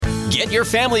Get your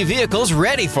family vehicles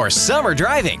ready for summer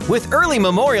driving with early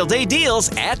Memorial Day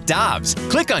deals at Dobbs.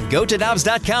 Click on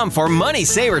GoToDobbs.com for money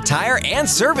saver tire and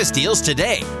service deals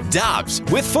today. Dobbs,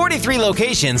 with 43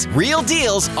 locations, real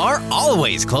deals are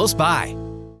always close by.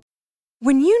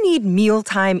 When you need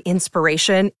mealtime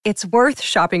inspiration, it's worth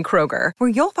shopping Kroger, where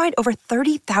you'll find over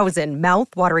 30,000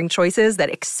 mouth-watering choices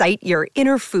that excite your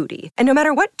inner foodie. And no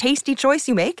matter what tasty choice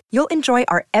you make, you'll enjoy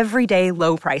our everyday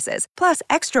low prices, plus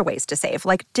extra ways to save,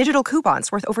 like digital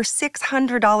coupons worth over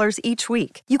 $600 each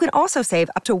week. You can also save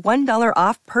up to $1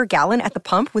 off per gallon at the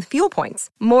pump with fuel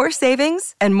points. More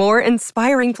savings and more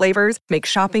inspiring flavors make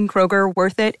shopping Kroger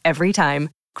worth it every time.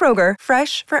 Kroger,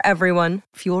 fresh for everyone.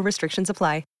 Fuel restrictions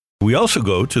apply. We also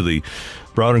go to the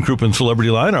Brown and Crouppen Celebrity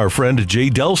Line. Our friend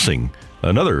Jay Delsing,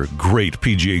 another great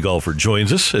PGA golfer,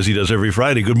 joins us as he does every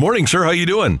Friday. Good morning, sir. How you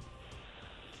doing?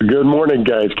 Good morning,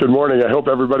 guys. Good morning. I hope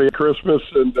everybody had Christmas,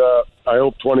 and I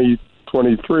hope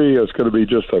 2023 is going to be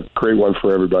just a great one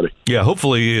for everybody. Yeah,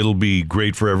 hopefully it'll be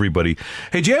great for everybody.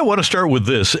 Hey, Jay, I want to start with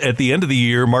this. At the end of the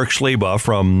year, Mark Schlabach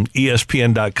from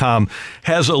ESPN.com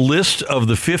has a list of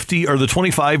the 50 or the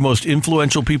 25 most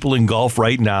influential people in golf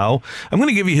right now. I'm going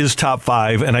to give you his top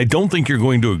 5, and I don't think you're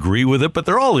going to agree with it, but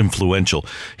they're all influential.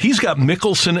 He's got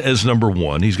Mickelson as number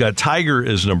 1. He's got Tiger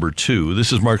as number 2.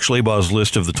 This is Mark Schlabach's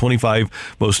list of the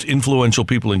 25 most influential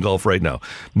people in golf right now.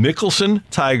 Mickelson,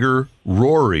 Tiger,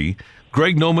 Rory,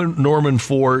 Greg Norman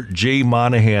 4, Jay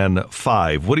Monahan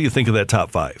 5. What do you think of that top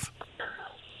 5?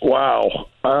 Wow.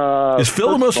 Is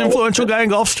Phil the most influential guy in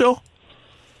golf still?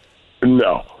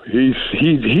 No. He's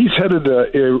headed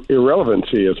to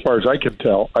irrelevancy as far as I can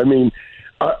tell. I mean,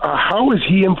 how is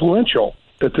he influential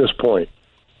at this point?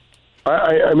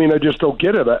 I mean, I just don't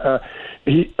get it.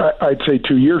 I'd say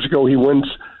 2 years ago he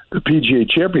wins the PGA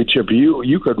Championship.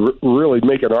 You could really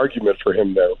make an argument for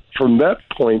him there. From that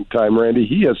point in time, Randy,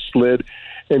 he has slid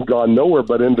and gone nowhere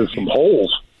but into some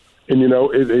holes. And, you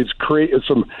know, it's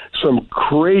some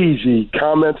crazy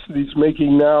comments that he's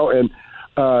making now. And,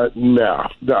 no.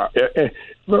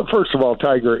 First of all,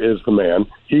 Tiger is the man.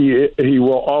 He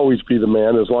will always be the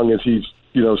man as long as he's,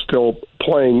 you know, still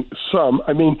playing some.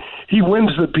 I mean, he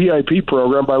wins the PIP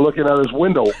program by looking out his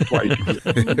window twice.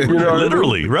 You know,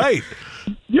 literally, right.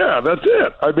 Yeah, that's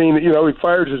it. I mean, you know, he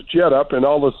fires his jet up, and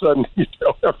all of a sudden, you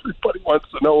know, everybody wants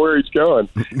to know where he's going.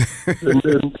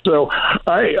 and so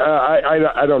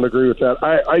I don't agree with that.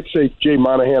 I'd say Jay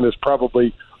Monahan is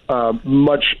probably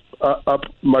much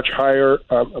higher.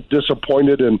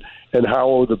 Disappointed in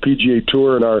how the PGA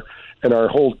Tour and our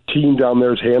whole team down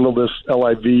there has handled this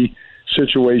LIV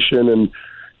situation. And,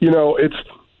 you know,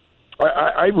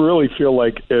 I really feel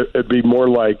like it'd be more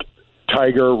like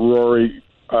Tiger, Rory,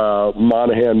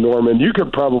 Monahan, Norman. You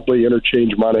could probably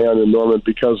interchange Monahan and Norman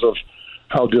because of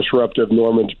how disruptive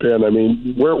Norman's been. I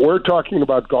mean, we're talking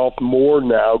about golf more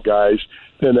now, guys,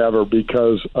 than ever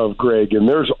because of Greg. And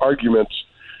there's arguments.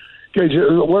 Guys,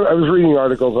 I was reading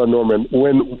articles on Norman.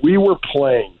 When we were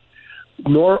playing,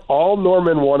 all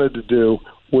Norman wanted to do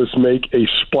was make a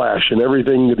splash in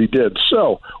everything that he did.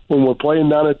 So when we're playing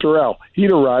down at Doral,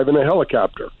 he'd arrive in a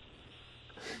helicopter.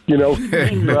 You know,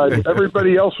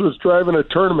 everybody else was driving a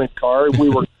tournament car, and we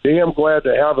were damn glad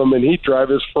to have him, and he'd drive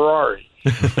his Ferrari.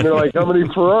 And they're like, how many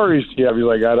Ferraris do you have? He's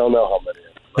like, I don't know how many.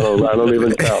 I don't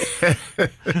even count.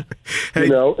 You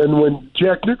know, and when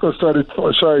Jack Nicklaus started,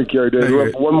 sorry, Gary, to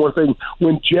interrupt, one more thing.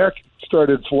 When Jack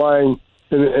started flying,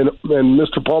 and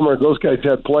Mr. Palmer, those guys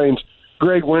had planes,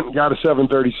 Greg went and got a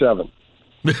 737.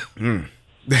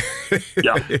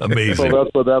 Yeah. Amazing. So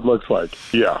that's what that looks like.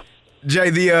 Yeah.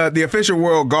 Jay, the official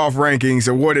World Golf Rankings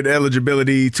awarded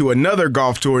eligibility to another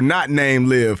golf tour not named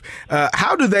LIV.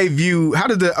 How do the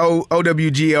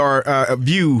OWGR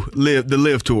view the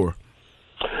LIV Tour?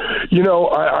 You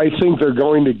know, I think they're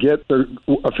going to get their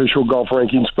official golf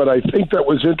rankings, but I think that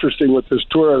was interesting with this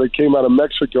tour that came out of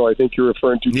Mexico. I think you're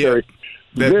referring to, Terry.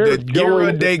 The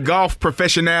Guerra de Golf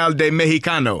Profesional de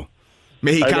Mexicano.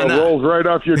 I know, it rolls right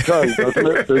off your tongue, doesn't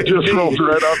it? It just rolls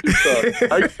right off your tongue.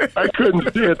 I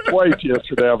couldn't see it twice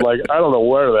yesterday. I'm like, I don't know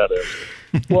where that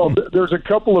is. Well, there's a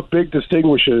couple of big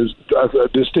distinguishing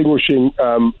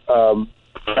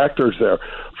factors there.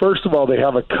 First of all, they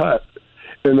have a cut.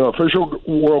 And the official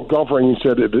World Golf Ranking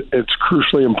said it's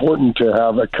crucially important to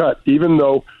have a cut, even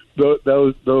though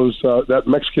that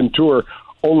Mexican tour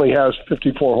only has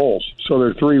 54 holes, so there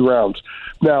are 3 rounds.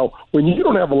 Now, when you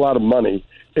don't have a lot of money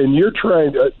and you're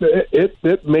trying to,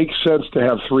 it makes sense to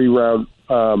have 3-round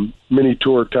mini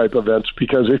tour type events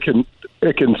because it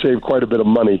can save quite a bit of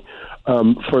money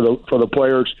for the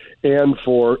players and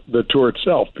for the tour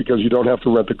itself because you don't have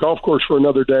to rent the golf course for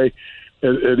another day.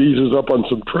 It eases up on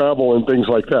some travel and things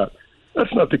like that.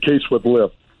 That's not the case with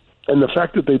LIV. And the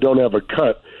fact that they don't have a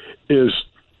cut is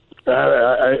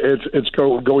it's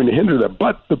going to hinder them.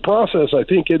 But the process, I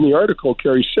think, in the article,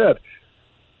 Kerry said,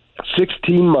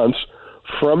 16 months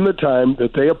from the time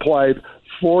that they applied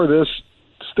for this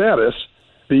status,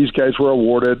 these guys were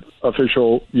awarded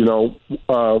official,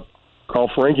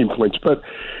 golf ranking points. But,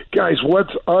 guys,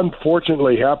 what's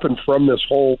unfortunately happened from this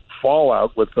whole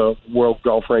fallout with the World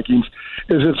Golf Rankings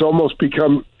is it's almost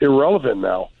become irrelevant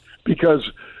now because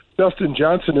Dustin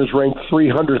Johnson is ranked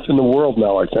 300th in the world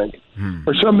now, I think,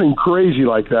 or something crazy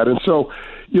like that. And so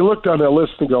you look down that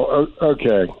list and go,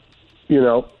 okay,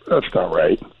 that's not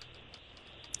right.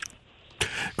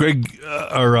 Greg,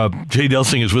 Jay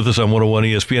Delsing is with us on 101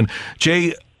 ESPN.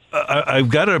 Jay, I've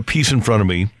got a piece in front of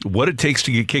me, what it takes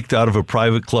to get kicked out of a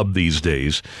private club these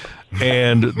days.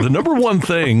 And the number one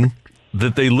thing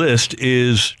that they list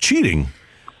is cheating.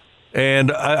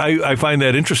 And I find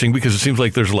that interesting because it seems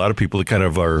like there's a lot of people that kind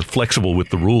of are flexible with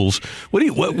the rules.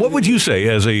 What would you say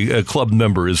as a club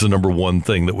member is the number one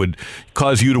thing that would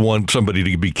cause you to want somebody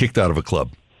to be kicked out of a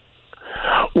club?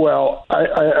 Well,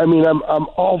 I mean, I'm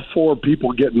all for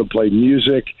people getting to play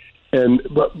music,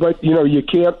 but you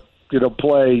can't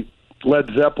play Led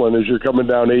Zeppelin as you're coming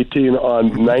down 18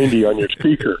 on 90 on your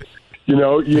speaker. You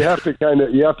have to kind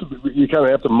of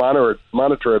have to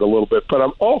monitor it a little bit. But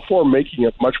I'm all for making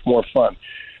it much more fun.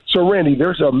 So, Randy,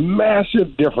 there's a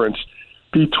massive difference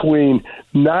between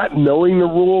not knowing the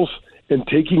rules and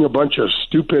taking a bunch of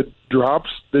stupid drops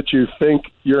that you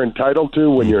think you're entitled to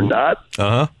when you're not,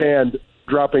 and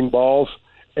dropping balls.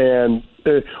 And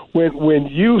when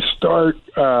you start,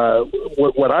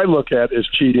 what I look at as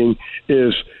cheating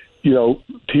is,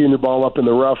 teeing the ball up in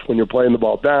the rough when you're playing the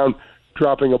ball down,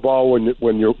 dropping a ball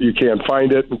when you can't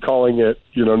find it, and calling it,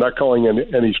 not calling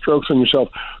any strokes on yourself.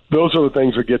 Those are the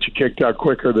things that get you kicked out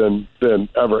quicker than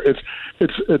ever.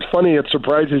 It's funny. It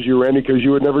surprises you, Randy, because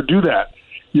you would never do that.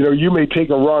 You may take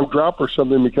a wrong drop or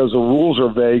something because the rules are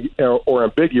vague or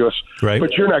ambiguous, right?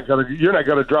 But you're not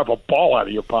gonna drop a ball out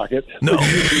of your pocket. No.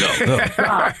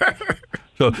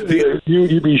 So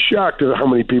you'd be shocked at how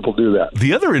many people do that.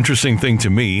 The other interesting thing to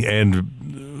me, and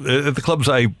at the clubs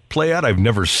I play at, I've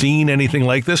never seen anything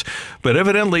like this, but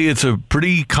evidently it's a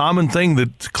pretty common thing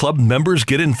that club members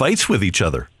get in fights with each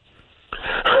other.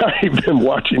 I've been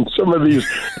watching some of these.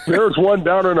 There's one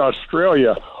down in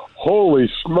Australia. Holy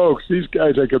smokes, these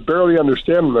guys, I could barely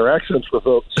understand them. Their accents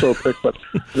were so thick, but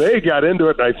they got into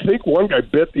it, and I think one guy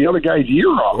bit the other guy's ear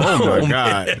off. Oh, my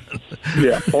God.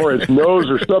 Yeah, or his nose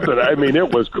or something. I mean,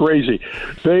 it was crazy.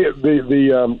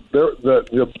 The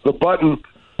button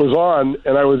was on,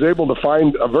 and I was able to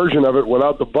find a version of it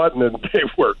without the button, and they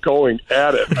were going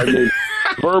at it. I mean,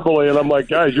 verbally, and I'm like,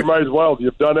 guys, you might as well.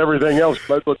 You've done everything else.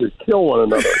 You might as well just kill one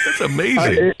another. That's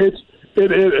amazing.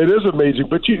 It is amazing,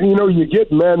 but you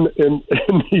get men in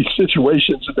these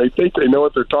situations and they think they know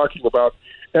what they're talking about,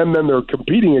 and then they're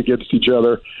competing against each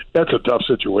other. That's a tough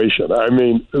situation. I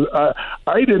mean,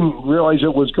 I didn't realize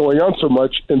it was going on so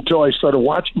much until I started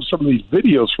watching some of these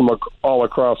videos from all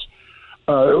across.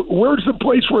 Where's the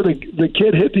place where the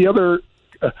kid hit the other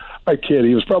kid?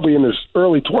 He was probably in his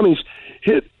early 20s.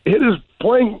 Hit his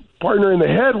playing partner in the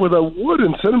head with a wood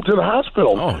and sent him to the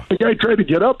hospital. Oh. The guy tried to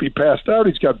get up. He passed out.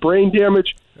 He's got brain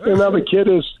damage. And now the kid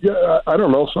is, I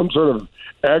don't know, some sort of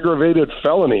aggravated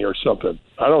felony or something.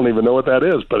 I don't even know what that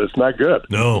is, but it's not good.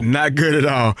 No. Not good at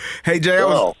all. Hey, Jay,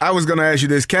 I was going to ask you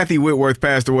this. Kathy Whitworth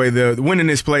passed away, the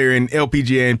winningest player in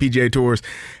LPGA and PGA Tours.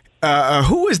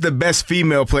 Who is the best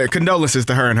female player? Condolences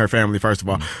to her and her family, first of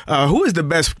all. Who is the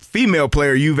best female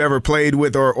player you've ever played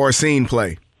with or seen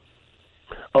play?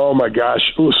 Oh, my gosh.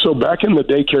 So back in the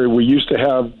day, Kerry, we used to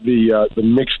have the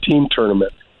mixed team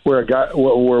tournament where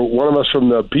where one of us from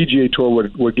the PGA Tour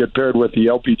would get paired with the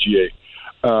LPGA.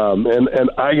 And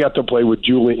I got to play with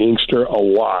Julie Inkster a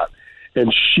lot.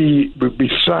 And she,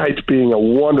 besides being a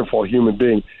wonderful human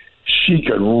being, she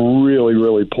could really,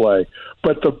 really play.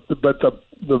 But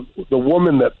the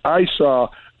woman that I saw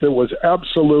that was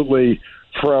absolutely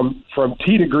from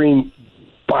tee to green,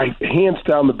 by hands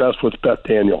down the best, was Beth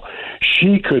Daniel.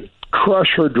 She could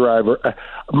crush her driver.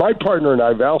 My partner and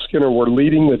I, Val Skinner, were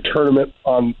leading the tournament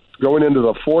on going into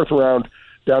the fourth round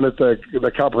down at the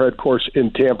Copperhead course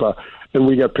in Tampa, and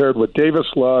we got paired with Davis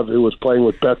Love, who was playing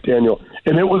with Beth Daniel,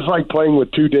 and it was like playing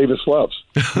with two Davis Loves.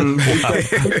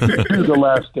 The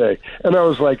last day, and I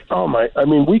was like, oh my! I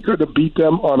mean, we could have beat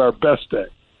them on our best day.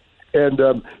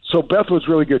 And so Beth was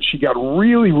really good. She got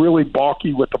really, really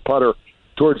balky with the putter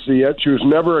towards the end. She was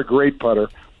never a great putter,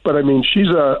 but I mean, she's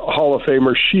a Hall of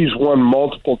Famer. She's won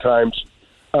multiple times.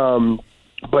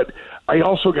 But I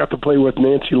also got to play with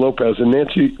Nancy Lopez, and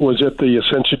Nancy was at the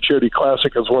Ascension Charity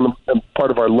Classic as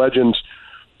part of our Legends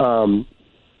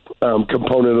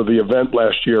component of the event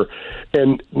last year.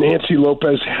 And Nancy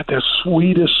Lopez had the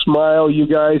sweetest smile, you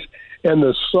guys, and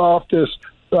the softest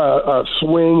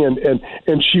swing,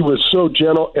 and she was so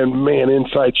gentle, and man,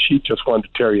 inside she just wanted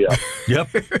to tear you up. Yep.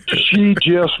 She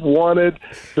just wanted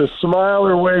to smile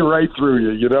her way right through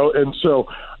you, you know. And so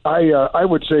I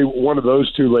would say one of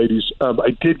those two ladies.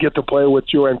 I did get to play with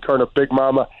Joanne Carter, Big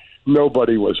Mama.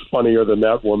 Nobody was funnier than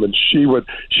that woman.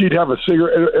 She'd have a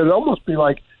cigarette. It'd almost be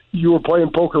like you were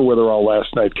playing poker with her all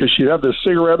last night, because she'd have this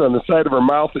cigarette on the side of her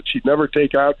mouth that she'd never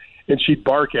take out, and she'd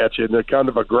bark at you in a kind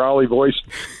of a growly voice,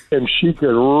 and she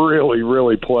could really,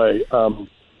 really play.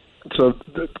 So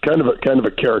kind of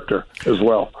a character as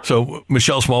well. So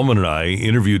Michelle Smallman and I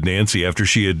interviewed Nancy after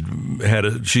she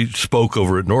spoke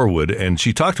over at Norwood, and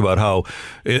she talked about how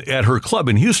at her club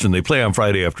in Houston they play on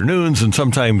Friday afternoons, and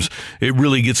sometimes it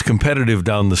really gets competitive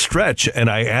down the stretch. And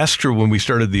I asked her when we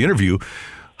started the interview,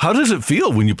 how does it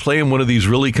feel when you play in one of these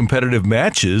really competitive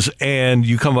matches and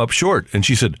you come up short? And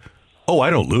she said, "Oh, I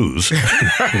don't lose."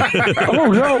 Oh,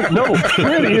 no,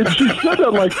 really? And she said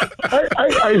that like,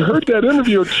 I heard that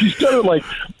interview, and she said it like,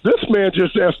 this man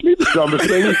just asked me the dumbest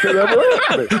thing he could ever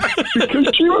ask me.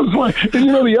 Because she was like, and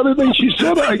you know, the other thing she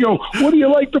said, I go, "What do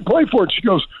you like to play for?" And she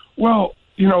goes, "Well,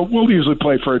 you know, we'll usually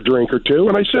play for a drink or two."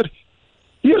 And I said,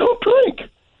 "You don't drink."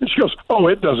 And she goes, "Oh,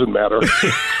 it doesn't matter."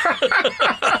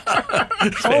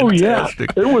 Oh, yeah.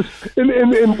 It was,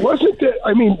 and wasn't that,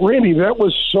 I mean, Randy, it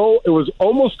was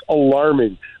almost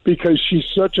alarming, because she's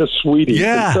such a sweetie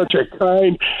and such a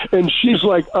kind, and she's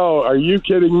like, "Oh, are you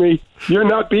kidding me? You're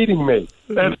not beating me."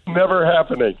 That's never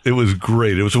happening. It was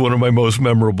great. It was one of my most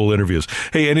memorable interviews.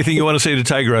 Hey, anything you want to say to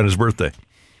Tiger on his birthday?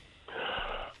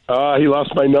 He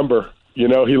lost my number. You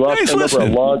know, he lost my number a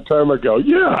long time ago.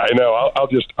 Yeah, I know.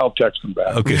 I'll text him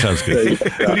back. Okay, sounds good.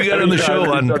 Who do you got on the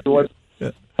show?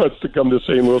 Wants to come to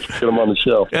St. Louis, get him on the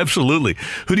show. Absolutely.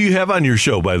 Who do you have on your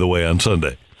show, by the way, on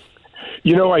Sunday?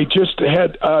 You know, I just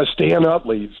had Stan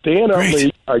Utley. Stan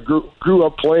Utley, I grew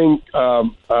up playing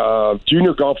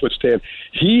junior golf with Stan.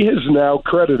 He is now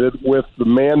credited with the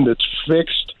man that's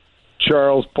fixed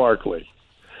Charles Barkley.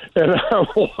 And I'm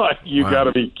like, you got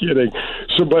to be kidding.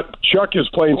 So, but Chuck is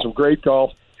playing some great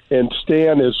golf, and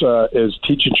Stan is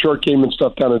teaching short game and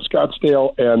stuff down in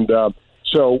Scottsdale. And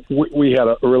so we had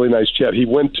a really nice chat. He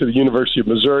went to the University of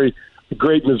Missouri, a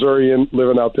great Missourian,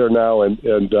 living out there now,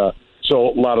 and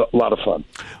so a lot of fun.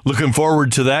 Looking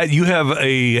forward to that. You have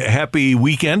a happy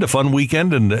weekend, a fun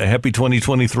weekend, and a happy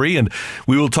 2023. And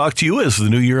we will talk to you as the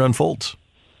new year unfolds.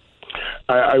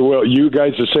 I will. You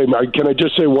guys the same. Can I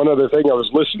just say one other thing? I was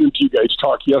listening to you guys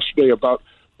talk yesterday about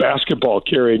basketball,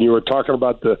 Kerry, and you were talking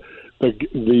about the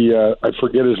I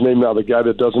forget his name now, the guy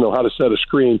that doesn't know how to set a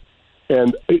screen.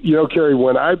 And, you know, Kerry,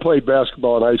 when I played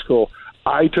basketball in high school,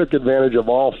 I took advantage of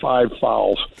all 5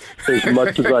 fouls as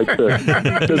much as I could.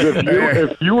 Because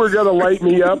if you were going to light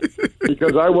me up,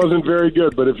 because I wasn't very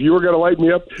good, but if you were going to light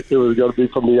me up, it was going to be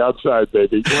from the outside,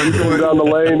 baby. One going down the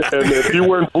lane, and if you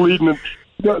weren't bleeding,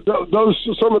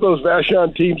 some of those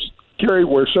Vashon teams, Kerry,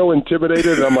 were so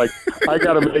intimidated. I'm like, I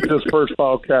got to make this first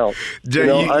foul count. Jay,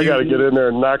 I got to get in there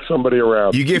and knock somebody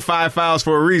around. You get 5 fouls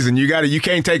for a reason. You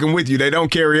can't take them with you. They don't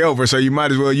carry over, so you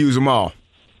might as well use them all.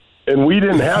 And we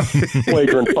didn't have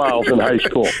flagrant fouls in high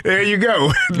school. There you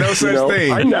go. No such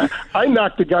thing. I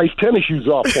knocked the guy's tennis shoes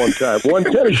off one time,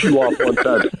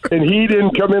 and he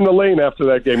didn't come in the lane after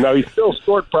that game. Now, he still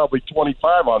scored probably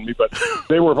 25 on me, but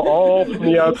they were all from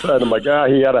the outside. I'm like,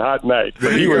 he had a hot night.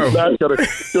 But he was not going to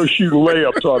go shooting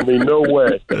layups on me. No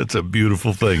way. That's a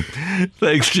beautiful thing.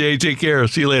 Thanks, Jay. Take care.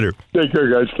 See you later. Take care,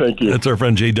 guys. Thank you. That's our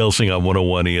friend Jay Delsing on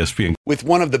 101 ESPN. With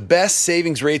one of the best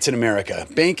savings rates in America,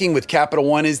 banking with Capital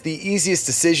One is the easiest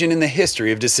decision in the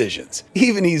history of decisions.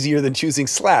 Even easier than choosing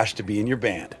Slash to be in your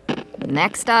band.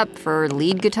 Next up for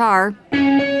lead guitar.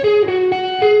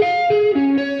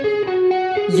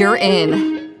 You're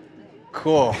in.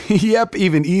 Cool. Yep,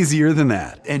 even easier than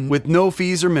that. And with no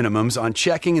fees or minimums on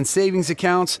checking and savings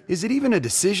accounts, is it even a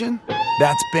decision?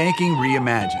 That's banking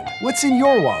reimagined. What's in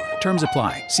your wallet? Terms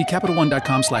apply. See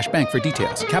CapitalOne.com/bank for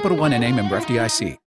details. Capital One NA, member FDIC.